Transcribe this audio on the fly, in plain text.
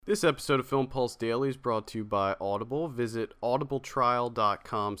This episode of Film Pulse Daily is brought to you by Audible. Visit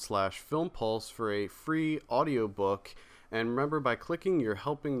audibletrial.com/filmpulse for a free audiobook. And remember, by clicking, you're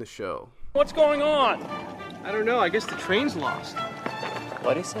helping the show. What's going on? I don't know. I guess the train's lost.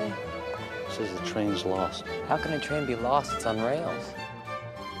 What'd he say? Says the train's lost. How can a train be lost? It's on rails.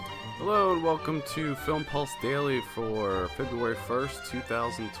 Hello and welcome to Film Pulse Daily for February 1st,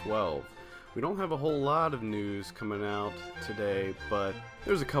 2012. We don't have a whole lot of news coming out today, but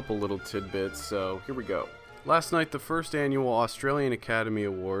there's a couple little tidbits, so here we go. Last night, the first annual Australian Academy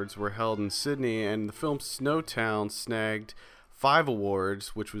Awards were held in Sydney, and the film Snowtown snagged 5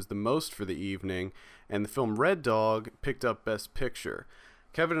 awards, which was the most for the evening, and the film Red Dog picked up Best Picture.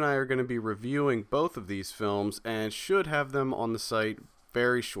 Kevin and I are going to be reviewing both of these films and should have them on the site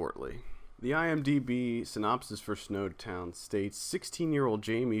very shortly. The IMDb synopsis for Snowtown states 16-year-old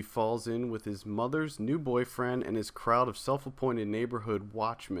Jamie falls in with his mother's new boyfriend and his crowd of self-appointed neighborhood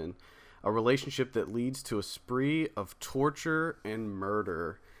watchmen, a relationship that leads to a spree of torture and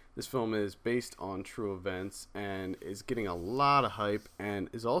murder. This film is based on true events and is getting a lot of hype and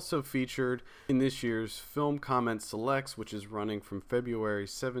is also featured in this year's Film Comment Selects, which is running from February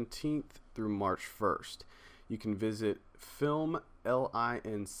 17th through March 1st. You can visit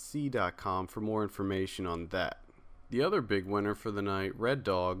filmlinc.com for more information on that. The other big winner for the night, Red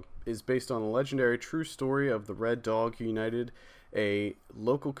Dog, is based on a legendary true story of the Red Dog who united a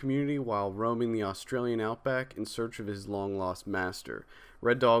local community while roaming the Australian outback in search of his long-lost master.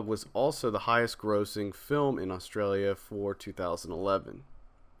 Red Dog was also the highest-grossing film in Australia for 2011.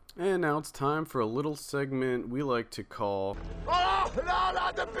 And now it's time for a little segment we like to call... Oh, no,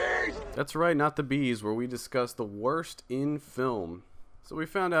 not the bees! That's right, not the bees, where we discuss the worst in film. So we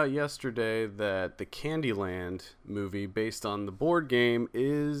found out yesterday that the Candyland movie, based on the board game,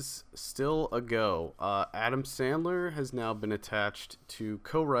 is still a go. Adam Sandler has now been attached to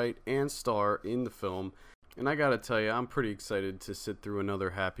co-write and star in the film. And I gotta tell you, I'm pretty excited to sit through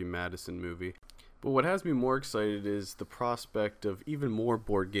another Happy Madison movie. But what has me more excited is the prospect of even more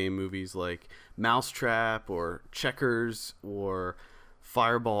board game movies like Mousetrap or Checkers or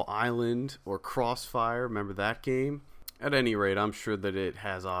Fireball Island or Crossfire. Remember that game? At any rate, I'm sure that it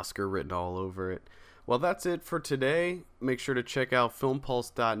has Oscar written all over it. Well, that's it for today. Make sure to check out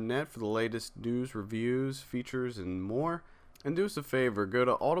filmpulse.net for the latest news, reviews, features, and more. And do us a favor, go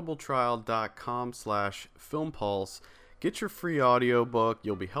to audibletrial.com/filmpulse. Get your free audiobook.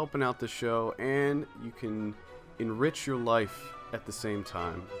 You'll be helping out the show, and you can enrich your life at the same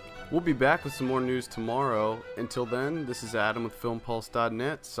time. We'll be back with some more news tomorrow. Until then, this is Adam with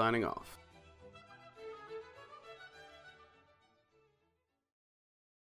filmpulse.net signing off.